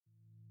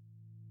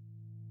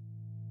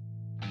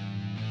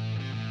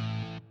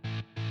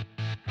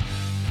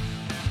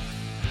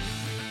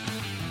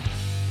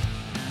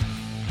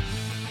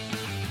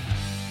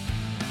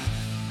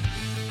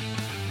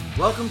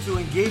Welcome to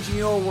Engaging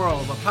Your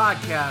World, a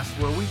podcast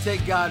where we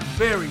take God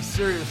very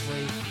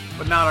seriously,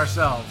 but not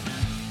ourselves.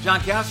 John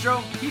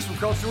Castro, he's from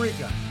Costa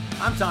Rica.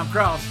 I'm Tom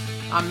Kraus.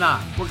 I'm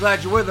not. We're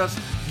glad you're with us.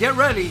 Get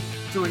ready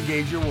to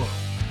engage your world.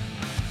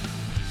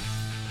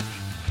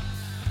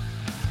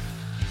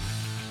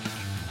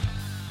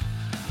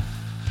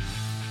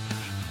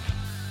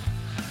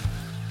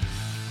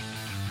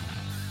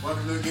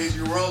 Welcome to Engage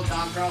Your World.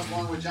 Tom Kraus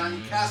along with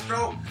Johnny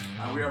Castro.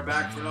 We are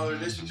back for another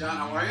edition. John,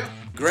 how are you?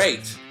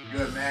 Great.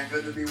 Good, man.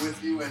 Good to be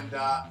with you. And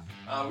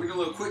we did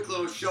a quick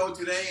little show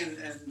today,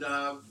 and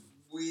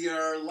we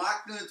are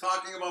locked into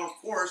talking about, of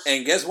course.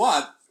 And guess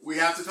what? We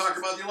have to talk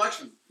about the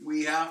election.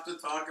 We have to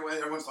talk about it.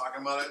 Everyone's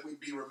talking about it. We'd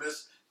be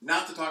remiss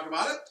not to talk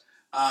about it.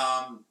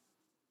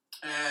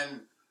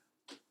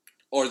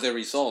 Or the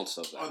results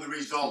of that. Or the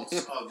results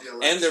of the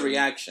election. And the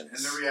reactions.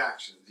 And the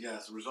reactions,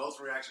 yes. The results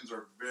and reactions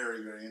are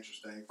very, very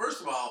interesting. First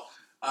of all,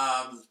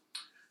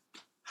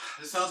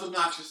 this sounds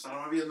obnoxious. I don't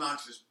want to be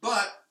obnoxious,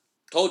 but...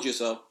 Told you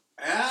so.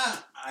 Yeah,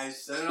 I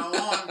said it all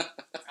along.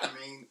 I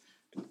mean,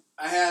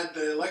 I had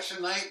the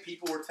election night.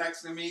 People were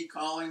texting me,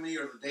 calling me,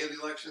 or the day of the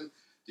election.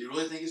 Do you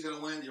really think he's going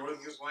to win? Do you really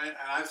think he's going to win?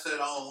 And I've said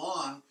all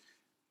along,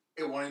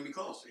 it won't even be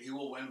close. He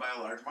will win by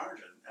a large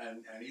margin.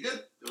 And he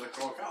did, the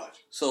Electoral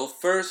College. So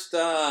first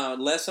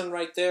lesson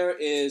right there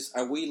is,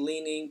 are we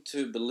leaning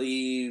to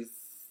believe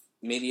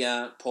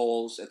media,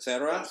 polls,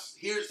 etc.?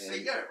 Yes.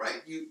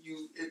 Right.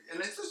 And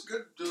it's just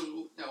good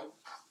to,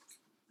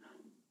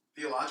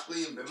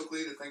 theologically and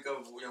biblically to think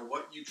of,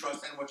 what you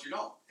trust and what you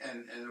don't.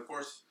 And of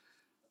course,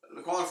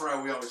 the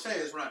qualifier we always say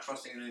is we're not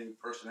trusting in any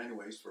person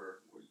anyways,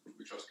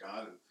 we trust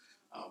God.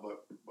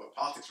 But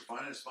politics are fun,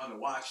 and it's fun to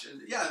watch.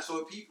 And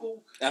so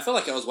people... I feel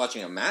like I was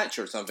watching a match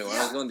or something when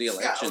I was doing the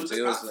elections.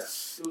 It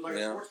was like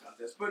a sports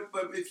contest. But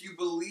if you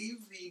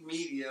believe the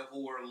media,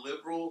 who are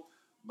liberal,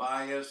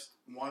 biased,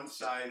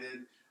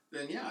 one-sided,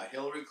 then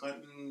Hillary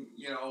Clinton,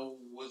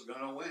 was going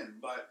to win.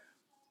 But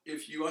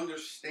if you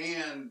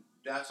understand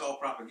that's all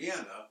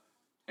propaganda,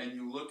 and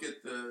you look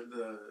at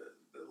the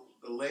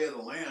lay of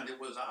the land, it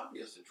was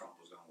obvious that Trump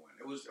was going to win.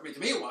 It was, to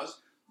me it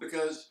was,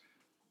 because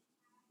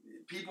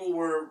people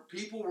were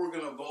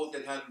going to vote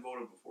that hadn't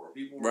voted before.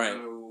 People were going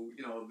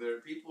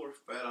to, people are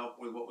fed up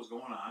with what was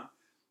going on,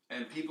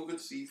 and people could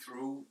see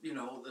through,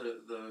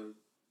 the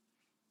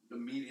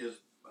media's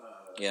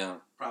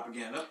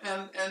propaganda,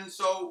 and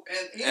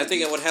I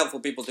think it would help for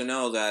people to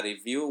know that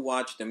if you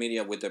watch the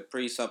media with the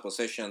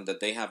presupposition that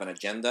they have an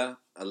agenda,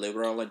 a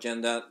liberal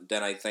agenda,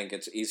 then I think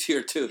it's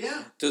easier to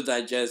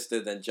digest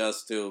it than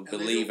just to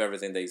believe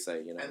everything they say.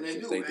 And they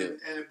do.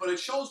 But it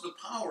shows the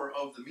power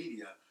of the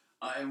media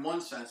in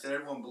one sense, that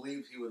everyone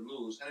believed he would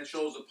lose, and it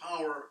shows the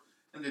power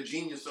and the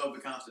genius of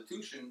the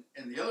Constitution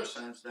in the other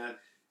sense that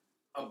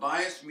a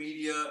biased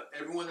media,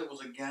 everyone that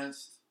was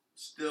against,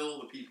 still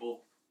the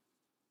people.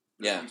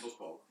 People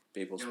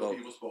spoke.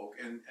 People spoke.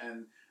 And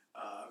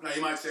now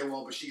you might say,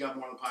 well, but she got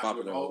more than the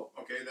popular vote.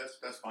 Okay,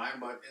 that's fine.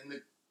 But in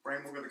the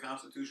framework of the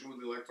Constitution with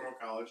the Electoral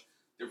College,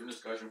 different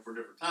discussion for a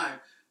different time,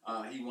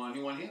 he won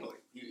handily.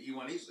 He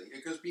won easily.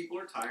 Because people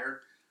are tired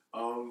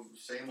of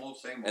same old.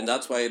 And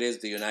that's why it is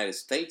the United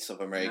States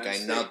of America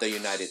and not the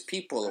United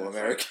People of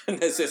America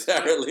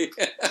necessarily.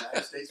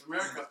 United States of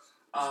America.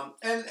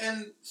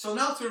 And so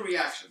now to the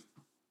reaction.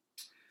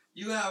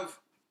 You have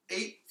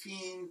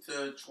 18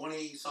 to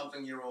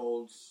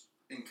 20-something-year-olds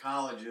in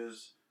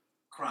colleges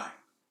crying.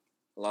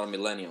 A lot of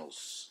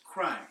millennials.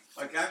 Crying.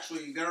 Like,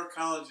 actually, there are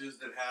colleges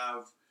that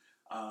have...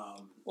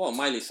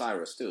 Miley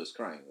Cyrus, too, is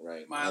crying,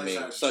 right?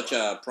 Cyrus such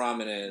a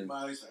prominent,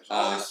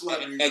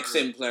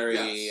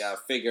 exemplary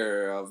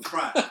figure of...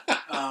 Crying.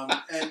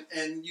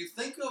 And you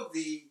think of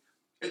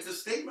it's a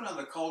statement on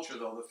the culture,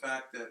 though, the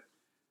fact that,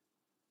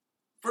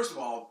 first of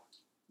all,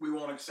 we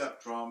won't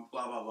accept Trump,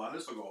 blah, blah, blah,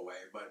 this will go away,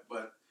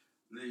 but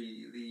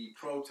the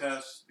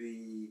protests,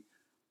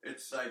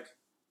 it's like,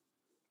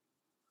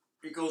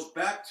 it goes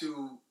back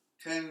to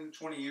 10,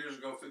 20 years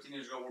ago, 15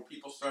 years ago, where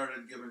people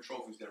started giving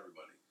trophies to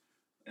everybody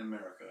in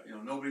America.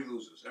 Nobody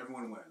loses.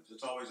 Everyone wins.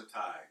 It's always a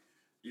tie.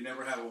 You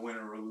never have a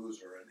winner or a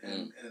loser.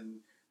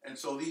 And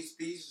so these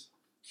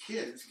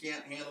kids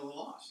can't handle the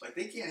loss. Like,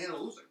 they can't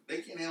handle losing.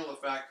 They can't handle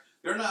the fact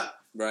they're not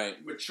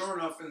mature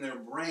enough in their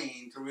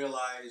brain to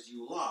realize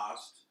you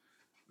lost.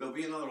 There'll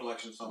be another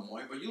election at some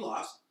point, but you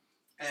lost.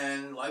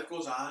 And life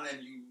goes on,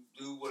 and you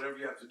do whatever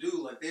you have to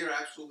do. Like, they are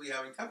absolutely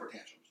having temper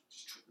tantrums.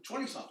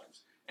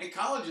 20-somethings. And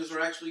colleges are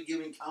actually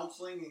giving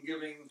counseling and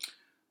giving...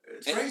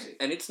 It's crazy.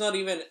 And it's not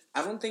even...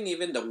 I don't think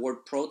even the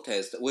word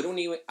protest...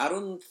 I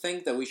don't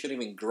think that we should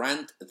even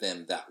grant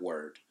them that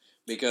word.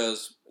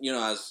 Because,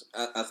 as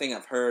I think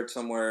I've heard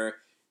somewhere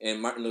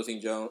in Martin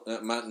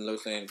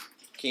Luther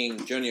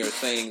King Jr.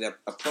 saying that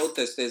a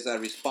protest is a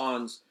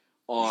response...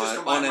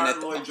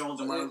 Martin Lloyd Jones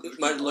and Martin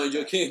Lloyd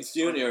Jones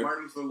Jr.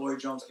 Martin Lloyd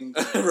Jones King.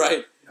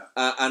 Right.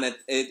 Yeah. And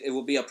it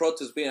will be a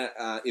protest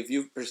if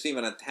you perceive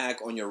an attack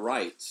on your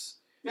rights.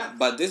 Yeah.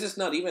 But this is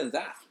not even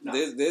that. No.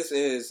 This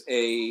is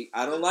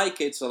I don't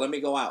like it, so let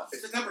me go out.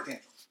 It's a temper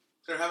tantrum.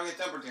 they're having a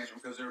temper tantrum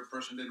because their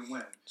person didn't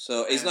win.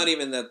 So it's not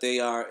even that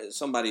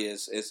somebody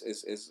is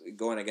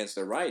going against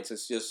their rights.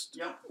 It's just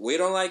we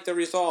don't like the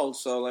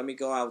results, so let me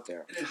go out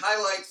there. And it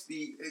highlights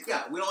we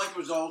don't like the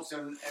results,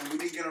 and we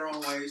didn't get our own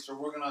way, so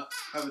we're gonna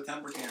have a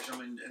temper tantrum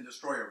and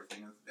destroy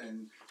everything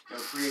and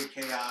create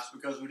chaos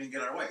because we didn't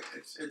get our way.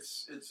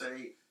 It's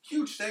a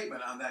huge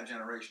statement on that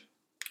generation.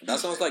 That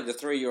sounds like the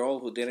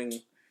 3-year-old who didn't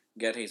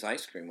get his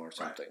ice cream or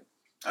something.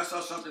 Right. I saw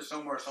something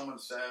somewhere someone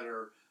said,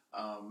 or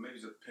maybe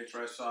it's a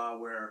picture I saw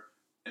where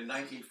in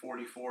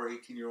 1944,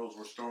 18-year-olds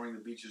were storming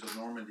the beaches of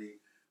Normandy,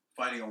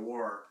 fighting a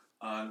war.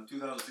 In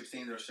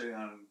 2016, they're sitting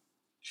on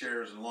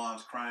chairs and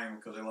lawns crying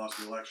because they lost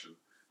the election.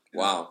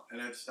 Wow!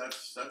 And that's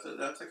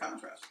a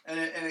contrast, and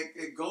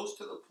it goes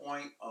to the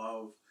point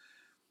of,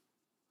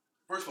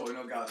 first of all, we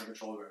know God's in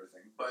control of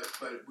everything, but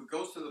it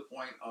goes to the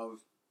point of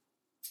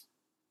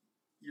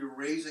you're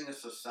raising a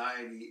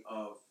society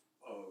of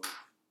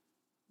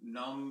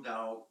numbed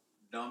out,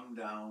 dumbed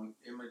down,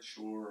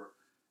 immature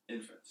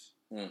infants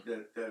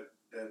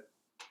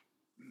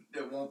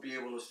that won't be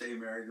able to stay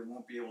married, that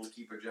won't be able to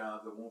keep a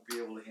job, that won't be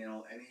able to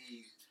handle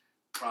any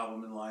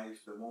problem in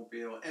life, that won't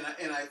be able.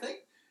 And I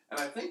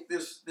think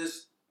this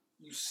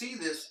you see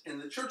this in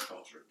the church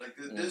culture, like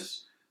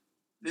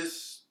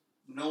this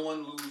no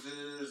one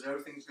loses,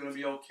 everything's going to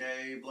be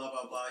okay, blah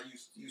blah blah.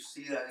 You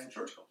see that in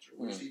church culture.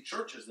 We see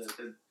churches that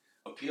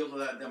appeal to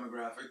that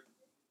demographic,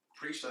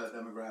 preach to that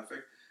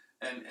demographic.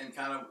 And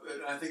kind of,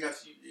 I think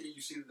that's,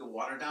 you see the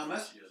watered down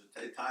messages.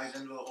 It ties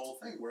into the whole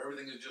thing where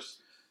everything is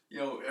just,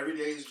 every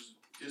day is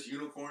just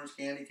unicorns,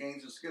 candy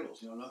canes, and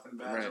Skittles. Nothing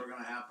bad is ever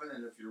going to happen.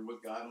 And if you're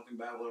with God, nothing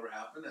bad will ever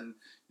happen. And,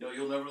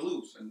 you'll never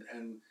lose. And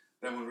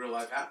then when real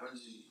life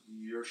happens,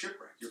 you're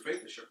shipwrecked. Your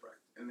faith is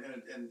shipwrecked. And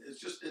it's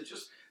just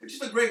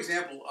a great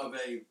example of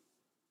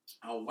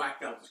how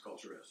whacked out this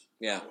culture is.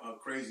 Yeah. How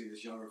crazy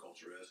this younger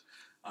culture is.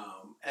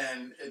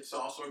 And it's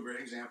also a great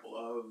example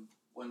of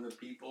when the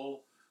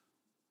people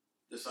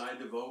decided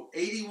to vote.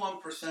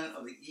 81%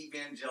 of the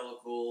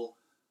evangelical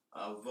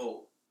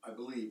vote, I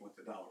believe, went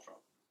to Donald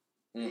Trump.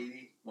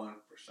 81%.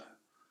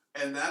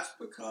 And that's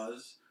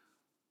because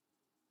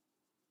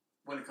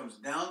when it comes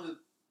down to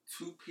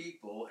two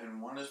people,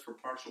 and one is for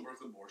partial birth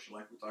abortion,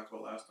 like we talked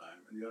about last time,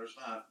 and the other's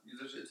not,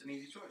 it's an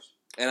easy choice.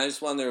 And I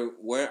just wonder,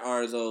 where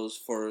are those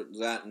for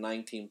that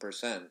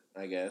 19%,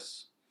 I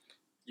guess?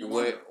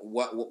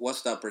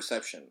 What's that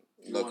perception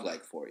look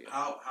like for you?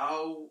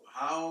 How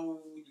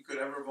you could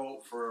ever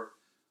vote for...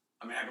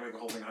 I mean, I can make a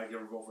whole thing how you could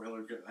ever vote for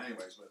Hillary Clinton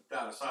anyways, but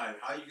that aside,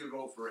 how you could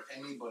vote for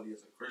anybody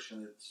as a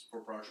Christian that's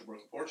for partial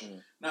birth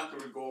abortion. Not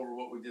that we go over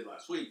what we did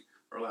last week,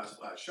 or last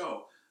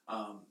show,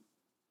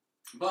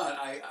 but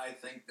I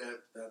think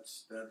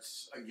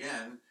that's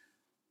again,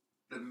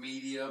 the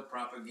media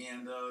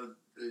propaganda,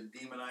 the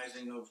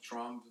demonizing of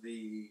Trump,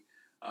 the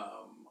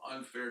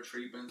unfair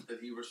treatment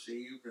that he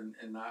received, and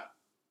not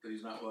that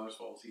he's not without his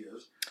faults, he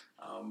is,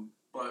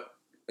 but...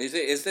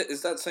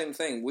 Is that same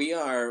thing? We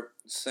are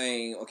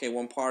saying, okay,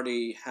 one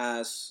party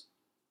has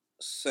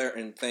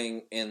certain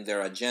thing in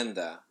their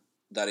agenda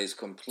that is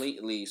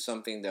completely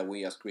something that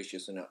we as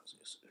Christians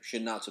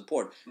should not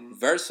support,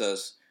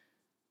 versus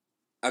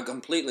a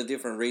completely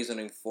different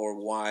reasoning for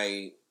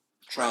why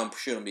Trump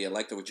shouldn't be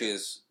elected, which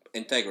is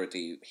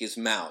integrity, his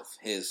mouth,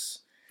 his...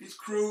 He's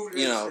crude.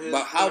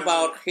 But how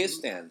about his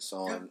stance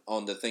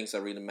on the things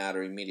that really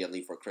matter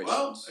immediately for Christians?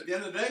 Well, at the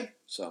end of the day,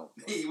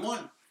 he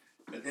won.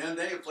 At the end of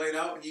the day, it played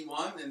out, and he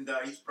won, and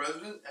he's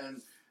president,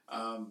 and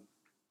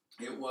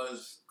it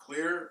was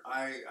clear.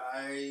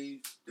 I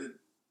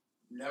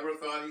never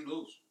thought he'd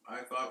lose.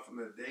 I thought from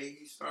the day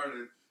he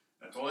started,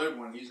 I told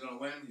everyone he's going to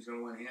win. He's going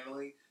to win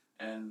handily,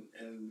 and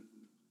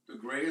the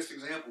greatest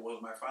example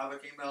was my father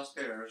came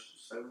downstairs,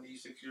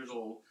 76 years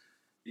old.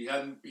 He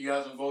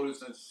hasn't voted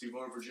since he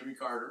voted for Jimmy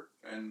Carter,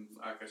 and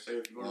like I say,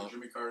 if you vote for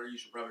Jimmy Carter, you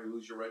should probably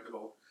lose your right to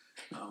vote.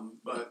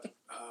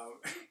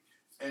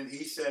 And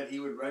he said he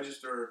would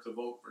register to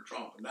vote for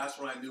Trump, and that's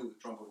when I knew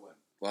Trump would win.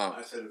 Wow!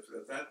 I said if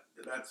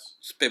that's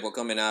it's people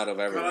coming out of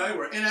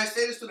everywhere. And I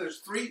say this to there's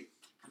 3: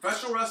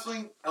 professional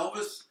wrestling,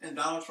 Elvis, and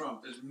Donald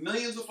Trump. There's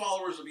millions of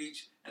followers of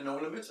each, and no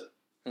one admits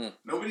it.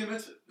 Nobody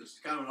admits it. It's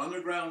kind of an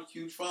underground,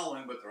 huge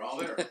following, but they're all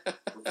there.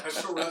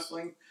 Professional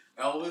wrestling,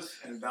 Elvis,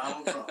 and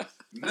Donald Trump.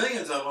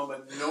 Millions of them,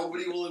 but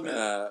nobody will admit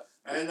it.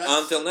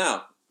 Until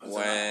now.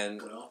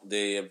 When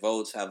the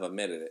votes have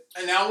admitted it.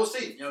 And now we'll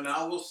see.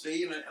 Now we'll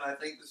see. And I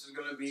think this is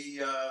going to be...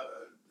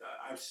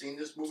 I've seen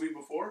this movie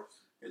before.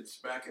 It's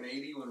back in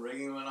 80 when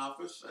Reagan was in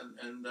office.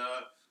 And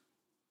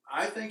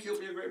I think he'll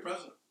be a great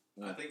president.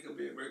 I think he'll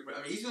be a great...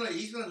 I mean,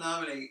 he's going to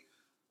nominate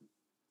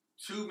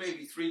 2,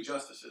 maybe 3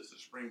 justices to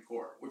the Supreme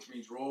Court, which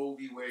means Roe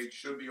v. Wade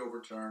should be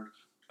overturned.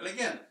 And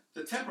again,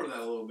 to temper that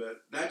a little bit,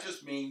 that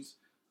just means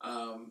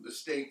the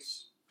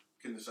states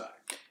can decide.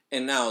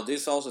 And now,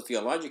 this also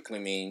theologically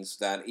means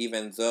that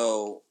even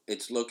though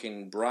it's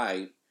looking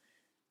bright,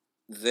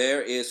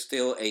 there is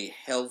still a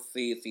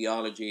healthy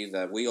theology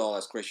that we all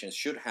as Christians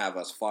should have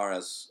as far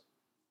as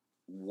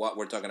what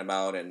we're talking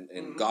about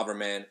in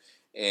government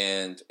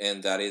and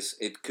that is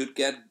it could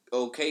get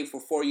okay for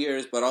 4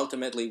 years, but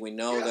ultimately we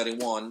know that it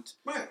won't.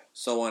 Right.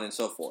 So on and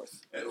so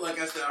forth. Like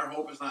I said, our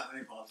hope is not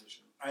any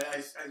politician.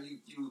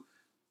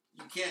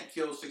 You can't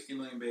kill 60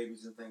 million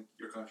babies and think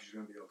your country's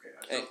going to be okay.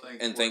 I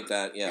still think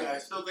that. I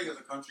still think as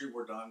a country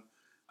we're done.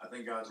 I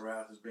think God's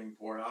wrath is being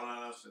poured out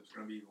on us. It's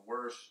going to be even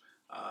worse.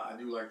 I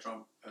do like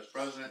Trump as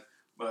president,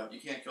 but you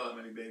can't kill that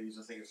many babies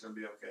and think it's going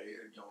to be okay.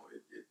 It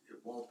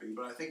won't be,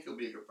 but I think he'll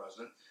be a good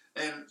president.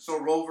 And so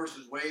Roe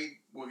versus Wade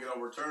will get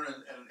overturned,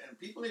 and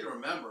people need to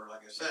remember,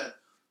 like I said,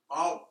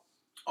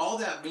 all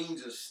that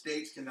means is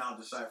states can now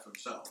decide for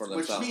themselves.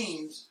 Which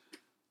means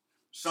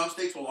some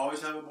states will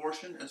always have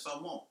abortion and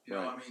some won't. You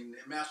know, I mean,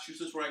 in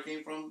Massachusetts, where I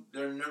came from,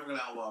 they're never going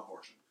to outlaw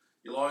abortion.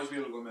 You'll always be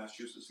able to go to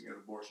Massachusetts and get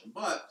an abortion.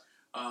 But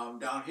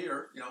down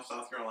here,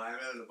 South Carolina,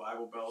 the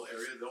Bible Belt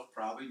area, they'll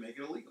probably make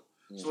it illegal.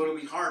 Mm-hmm. So it'll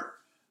be harder.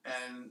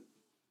 And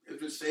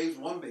if it saves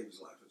one baby's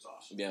life, it's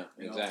awesome. Yeah,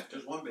 exactly.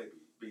 Just one baby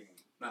being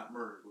not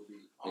murdered would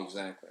be awesome.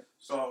 Exactly.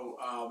 So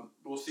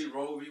we'll see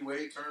Roe v.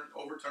 Wade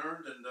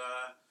overturned, and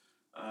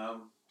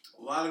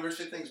a lot of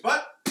interesting things.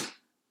 But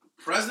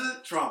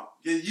President Trump,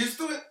 get used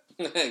to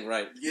it.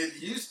 Right. Get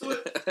used to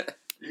it.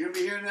 You're going to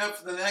be hearing that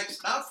for the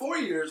next, not 4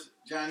 years,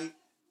 Johnny,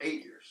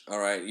 8 years. All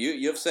right.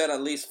 You've said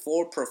at least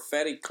 4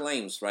 prophetic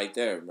claims right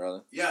there,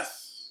 brother.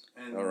 Yes.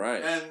 And, all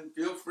right. And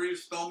feel free to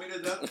stone me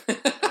to death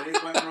at any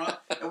point wrong.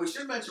 And we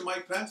should mention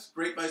Mike Pence,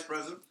 great vice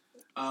president.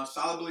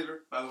 Solid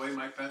believer, by the way.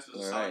 Mike Pence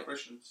is a solid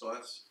Christian, so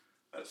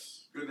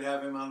that's good to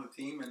have him on the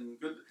team, and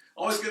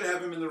always good to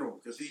have him in the room,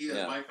 because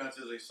Mike Pence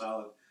is a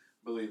solid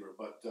believer.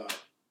 But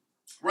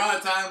we're out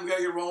of time. We got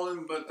to get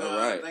rolling. But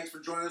thanks for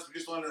joining us. We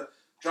just wanted to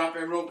drop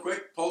in real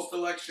quick.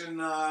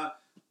 Post-election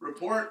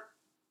report,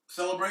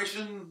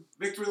 celebration,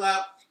 victory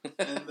lap.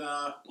 And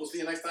we'll see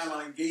you next time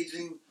on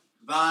Engaging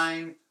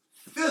Thine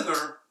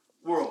Thither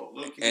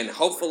World. And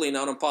hopefully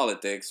not on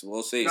politics.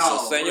 We'll see. No,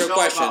 so send your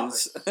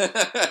questions.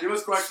 Give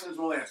us questions.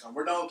 We'll answer them.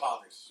 We're done with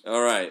politics.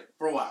 All right.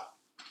 For a while.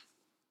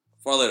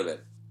 For a little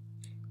bit.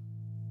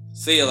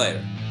 See you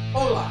later.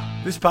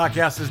 Hola. This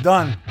podcast is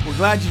done. We're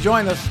glad you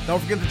joined us. Don't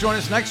forget to join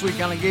us next week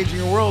on Engaging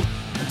Your World.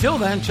 Until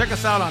then, check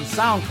us out on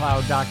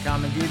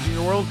SoundCloud.com, Engaging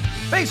Your World,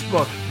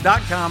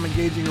 Facebook.com,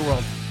 Engaging Your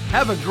World.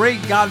 Have a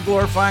great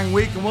God-glorifying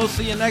week, and we'll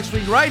see you next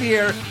week right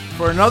here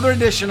for another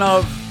edition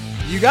of,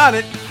 you got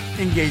it,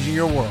 Engaging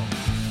Your World.